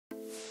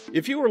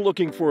If you are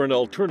looking for an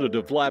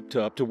alternative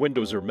laptop to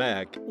Windows or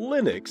Mac,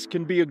 Linux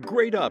can be a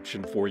great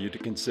option for you to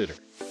consider.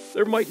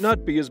 There might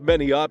not be as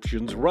many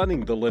options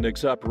running the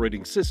Linux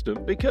operating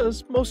system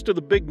because most of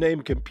the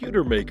big-name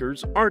computer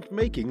makers aren't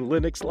making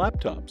Linux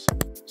laptops.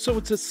 So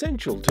it's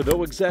essential to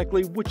know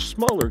exactly which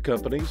smaller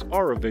companies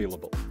are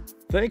available.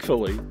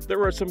 Thankfully,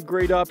 there are some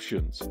great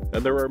options,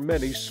 and there are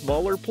many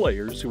smaller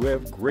players who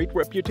have great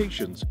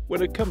reputations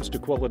when it comes to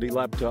quality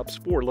laptops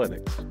for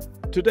Linux.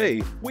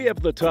 Today, we have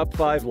the top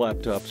 5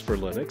 laptops for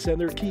Linux and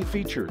their key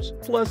features,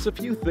 plus a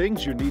few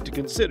things you need to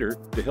consider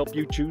to help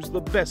you choose the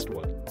best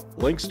one.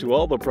 Links to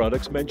all the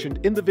products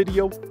mentioned in the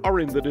video are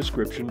in the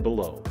description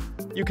below.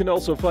 You can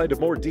also find a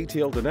more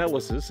detailed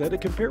analysis and a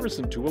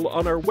comparison tool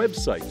on our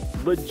website,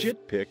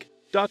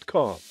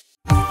 legitpick.com.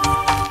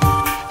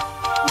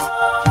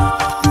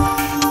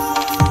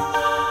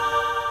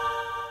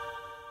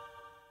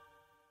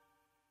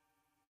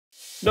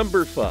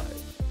 Number 5.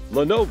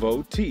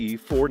 Lenovo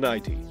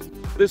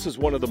T490. This is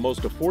one of the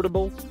most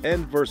affordable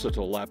and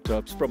versatile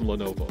laptops from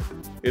Lenovo.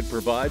 It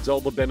provides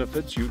all the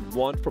benefits you'd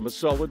want from a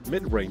solid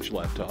mid-range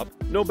laptop,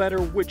 no matter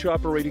which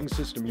operating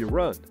system you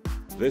run.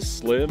 This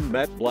slim,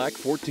 matte black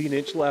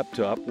 14-inch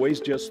laptop weighs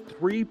just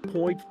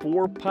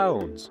 3.4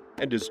 pounds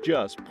and is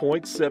just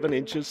 0.7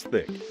 inches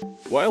thick.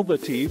 While the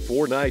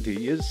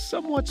T490 is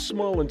somewhat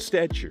small in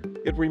stature,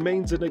 it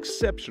remains an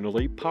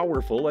exceptionally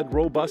powerful and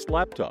robust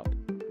laptop.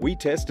 We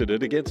tested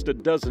it against a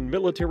dozen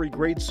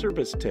military-grade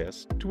service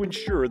tests to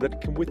ensure that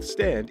it can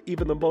withstand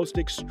even the most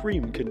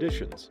extreme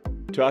conditions.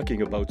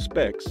 Talking about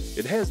specs,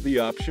 it has the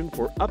option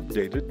for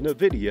updated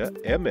NVIDIA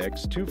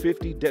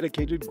MX250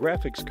 dedicated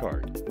graphics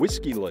card,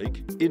 Whiskey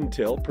Lake,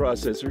 Intel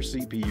processor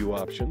CPU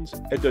options,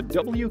 and a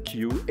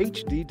WQ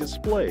HD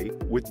display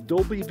with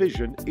Dolby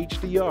Vision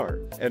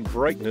HDR and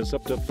brightness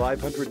up to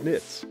 500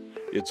 nits.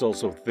 It's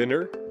also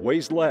thinner,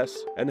 weighs less,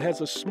 and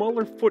has a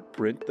smaller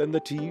footprint than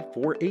the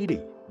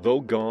T480. Though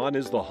gone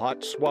is the hot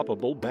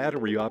swappable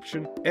battery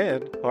option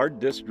and hard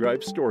disk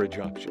drive storage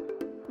option.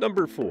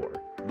 Number 4.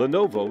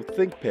 Lenovo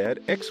ThinkPad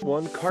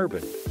X1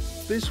 Carbon.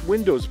 This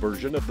Windows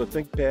version of the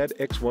ThinkPad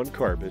X1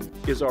 Carbon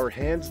is our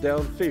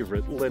hands-down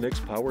favorite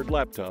Linux-powered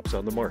laptops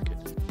on the market.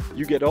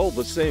 You get all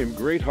the same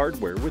great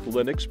hardware with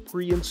Linux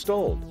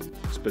pre-installed,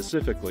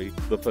 specifically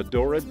the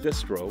Fedora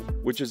distro,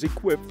 which is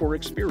equipped for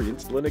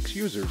experienced Linux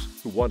users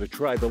who want to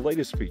try the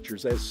latest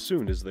features as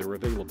soon as they're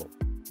available.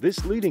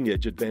 This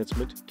leading-edge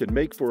advancement can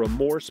make for a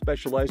more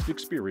specialized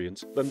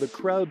experience than the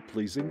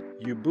crowd-pleasing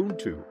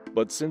Ubuntu.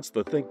 But since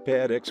the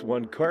ThinkPad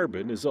X1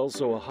 Carbon is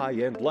also a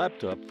high-end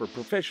laptop for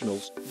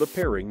professionals, the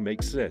pairing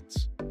makes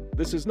sense.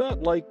 This is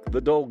not like the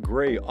dull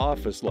gray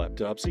office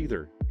laptops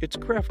either. It's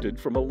crafted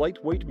from a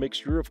lightweight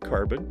mixture of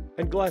carbon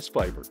and glass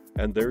fiber,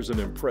 and there's an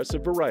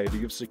impressive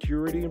variety of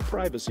security and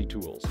privacy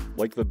tools,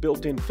 like the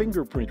built-in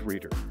fingerprint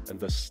reader and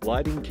the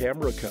sliding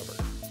camera cover.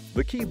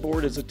 The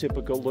keyboard is a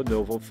typical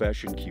Lenovo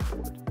fashion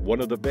keyboard,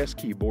 one of the best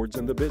keyboards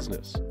in the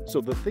business,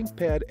 so the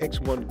ThinkPad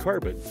X1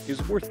 Carbon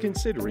is worth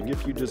considering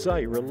if you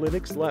desire a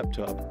Linux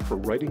laptop for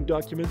writing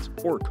documents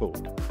or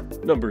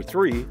code. Number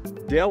 3.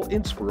 Dell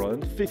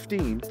Inspiron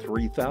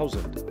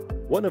 15-3000.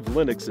 One of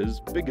Linux's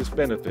biggest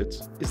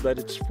benefits is that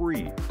it's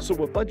free, so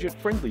a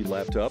budget-friendly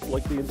laptop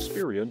like the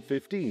Inspiron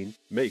 15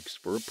 makes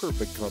for a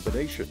perfect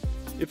combination.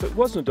 If it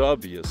wasn't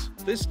obvious,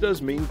 this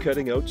does mean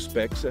cutting out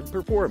specs and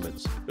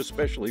performance,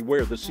 especially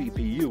where the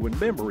CPU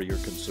and memory are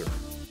concerned.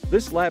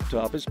 This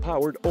laptop is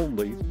powered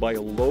only by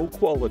a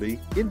low-quality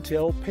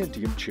Intel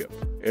Pentium chip,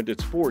 and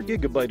its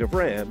 4GB of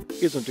RAM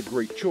isn't a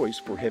great choice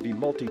for heavy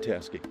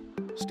multitasking.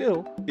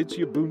 Still, its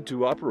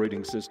Ubuntu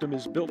operating system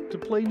is built to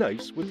play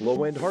nice with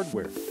low-end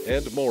hardware,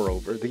 and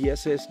moreover, the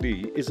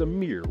SSD is a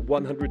mere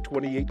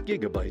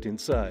 128GB in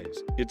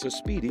size. It's a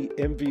speedy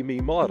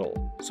NVMe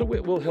model, so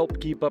it will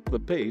help keep up the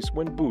pace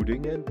when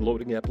booting and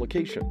loading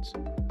applications.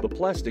 The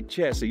plastic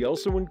chassis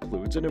also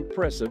includes an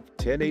impressive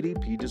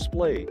 1080p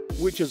display,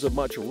 which is a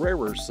much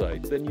rarer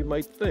sight than you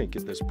might think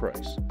at this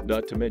price,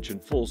 not to mention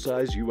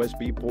full-size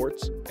USB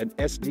ports, an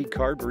SD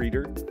card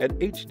reader, an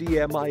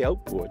HDMI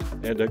output,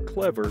 and a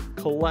clever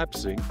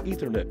collapsing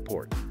Ethernet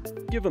port.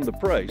 Given the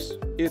price,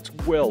 it's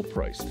well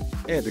priced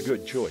and a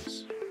good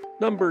choice.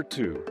 Number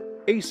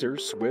 2. Acer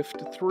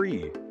Swift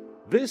 3.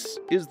 This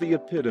is the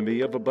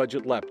epitome of a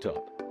budget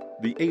laptop.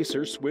 The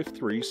Acer Swift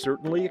 3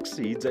 certainly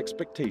exceeds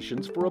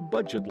expectations for a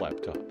budget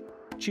laptop.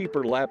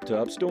 Cheaper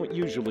laptops don't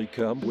usually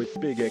come with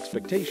big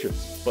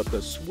expectations, but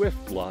the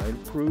Swift line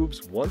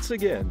proves once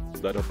again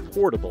that a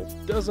portable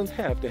doesn't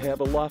have to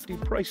have a lofty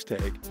price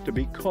tag to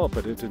be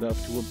competent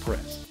enough to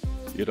impress.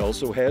 It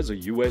also has a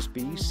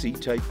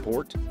USB-C-type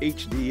port,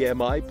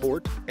 HDMI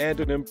port, and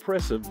an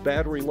impressive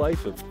battery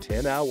life of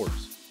 10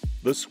 hours.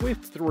 The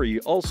Swift 3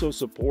 also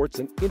supports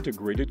an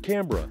integrated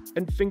camera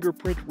and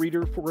fingerprint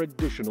reader for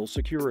additional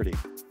security.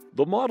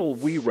 The model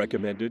we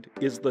recommended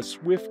is the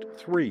Swift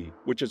 3,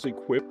 which is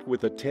equipped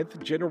with a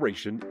 10th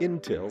generation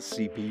Intel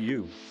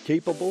CPU,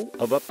 capable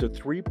of up to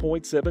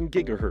 3.7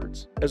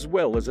 GHz, as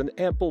well as an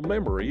ample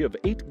memory of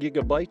 8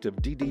 GB of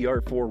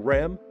DDR4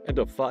 RAM and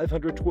a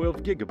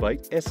 512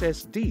 GB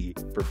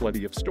SSD for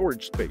plenty of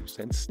storage space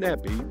and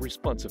snappy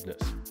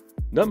responsiveness.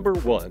 Number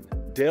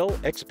 1. Dell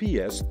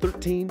XPS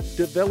 13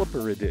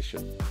 Developer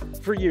Edition.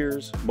 For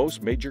years,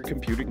 most major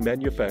computing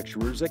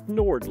manufacturers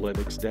ignored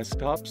Linux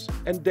desktops,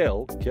 and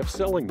Dell kept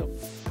selling them.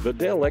 The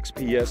Dell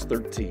XPS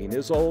 13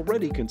 is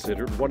already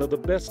considered one of the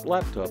best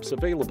laptops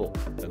available,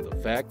 and the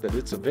fact that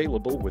it's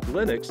available with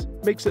Linux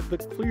makes it the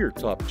clear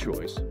top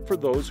choice for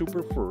those who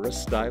prefer a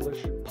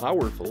stylish,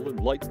 powerful, and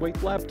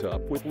lightweight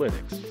laptop with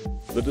Linux.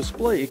 The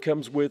display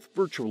comes with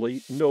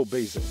virtually no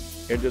bezel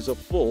and is a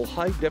full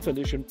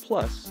high-definition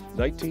plus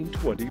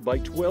 1920 by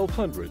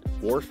 1200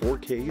 or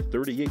 4K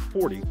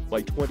 3840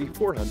 by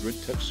 2400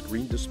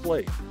 touchscreen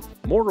display.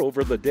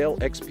 Moreover, the Dell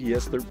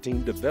XPS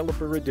 13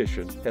 Developer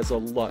Edition has a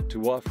lot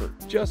to offer,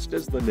 just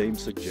as the name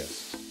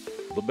suggests.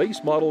 The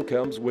base model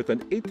comes with an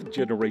 8th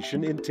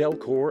generation Intel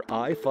Core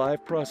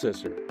i5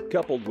 processor,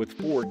 coupled with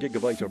 4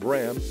 GB of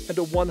RAM and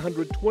a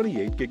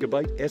 128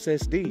 GB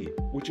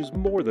SSD, which is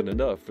more than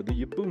enough for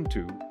the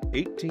Ubuntu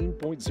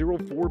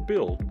 18.04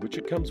 build which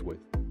it comes with.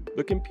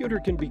 The computer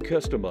can be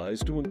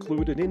customized to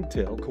include an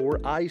Intel Core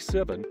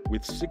i7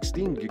 with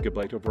 16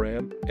 GB of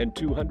RAM and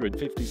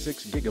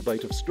 256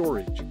 GB of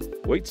storage.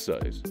 Weight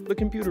size, the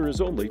computer is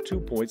only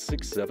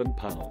 2.67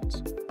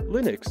 pounds.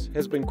 Linux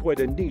has been quite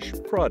a niche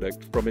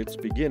product from its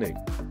beginning.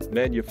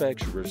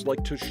 Manufacturers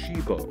like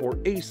Toshiba or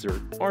Acer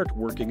aren't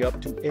working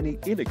up to any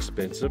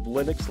inexpensive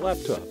Linux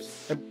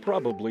laptops, and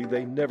probably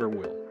they never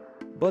will.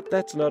 But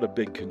that's not a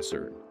big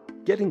concern.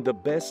 Getting the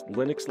best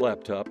Linux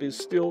laptop is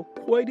still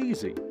quite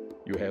easy.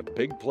 You have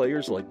big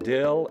players like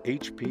Dell,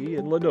 HP,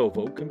 and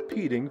Lenovo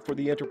competing for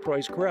the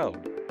enterprise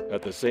crowd.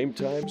 At the same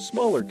time,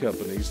 smaller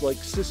companies like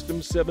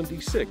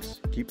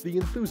System76 keep the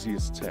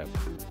enthusiasts happy.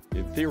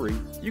 In theory,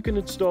 you can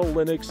install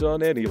Linux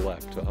on any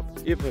laptop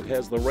if it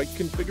has the right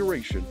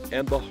configuration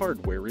and the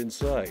hardware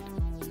inside.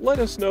 Let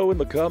us know in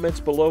the comments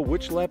below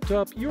which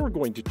laptop you're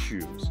going to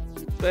choose.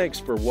 Thanks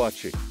for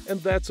watching, and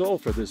that's all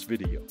for this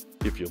video.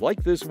 If you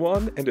like this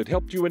one and it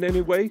helped you in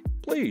any way,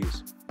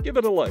 please give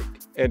it a like.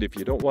 And if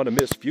you don't want to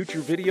miss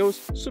future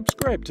videos,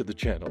 subscribe to the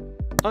channel.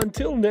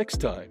 Until next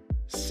time,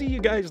 see you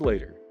guys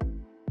later.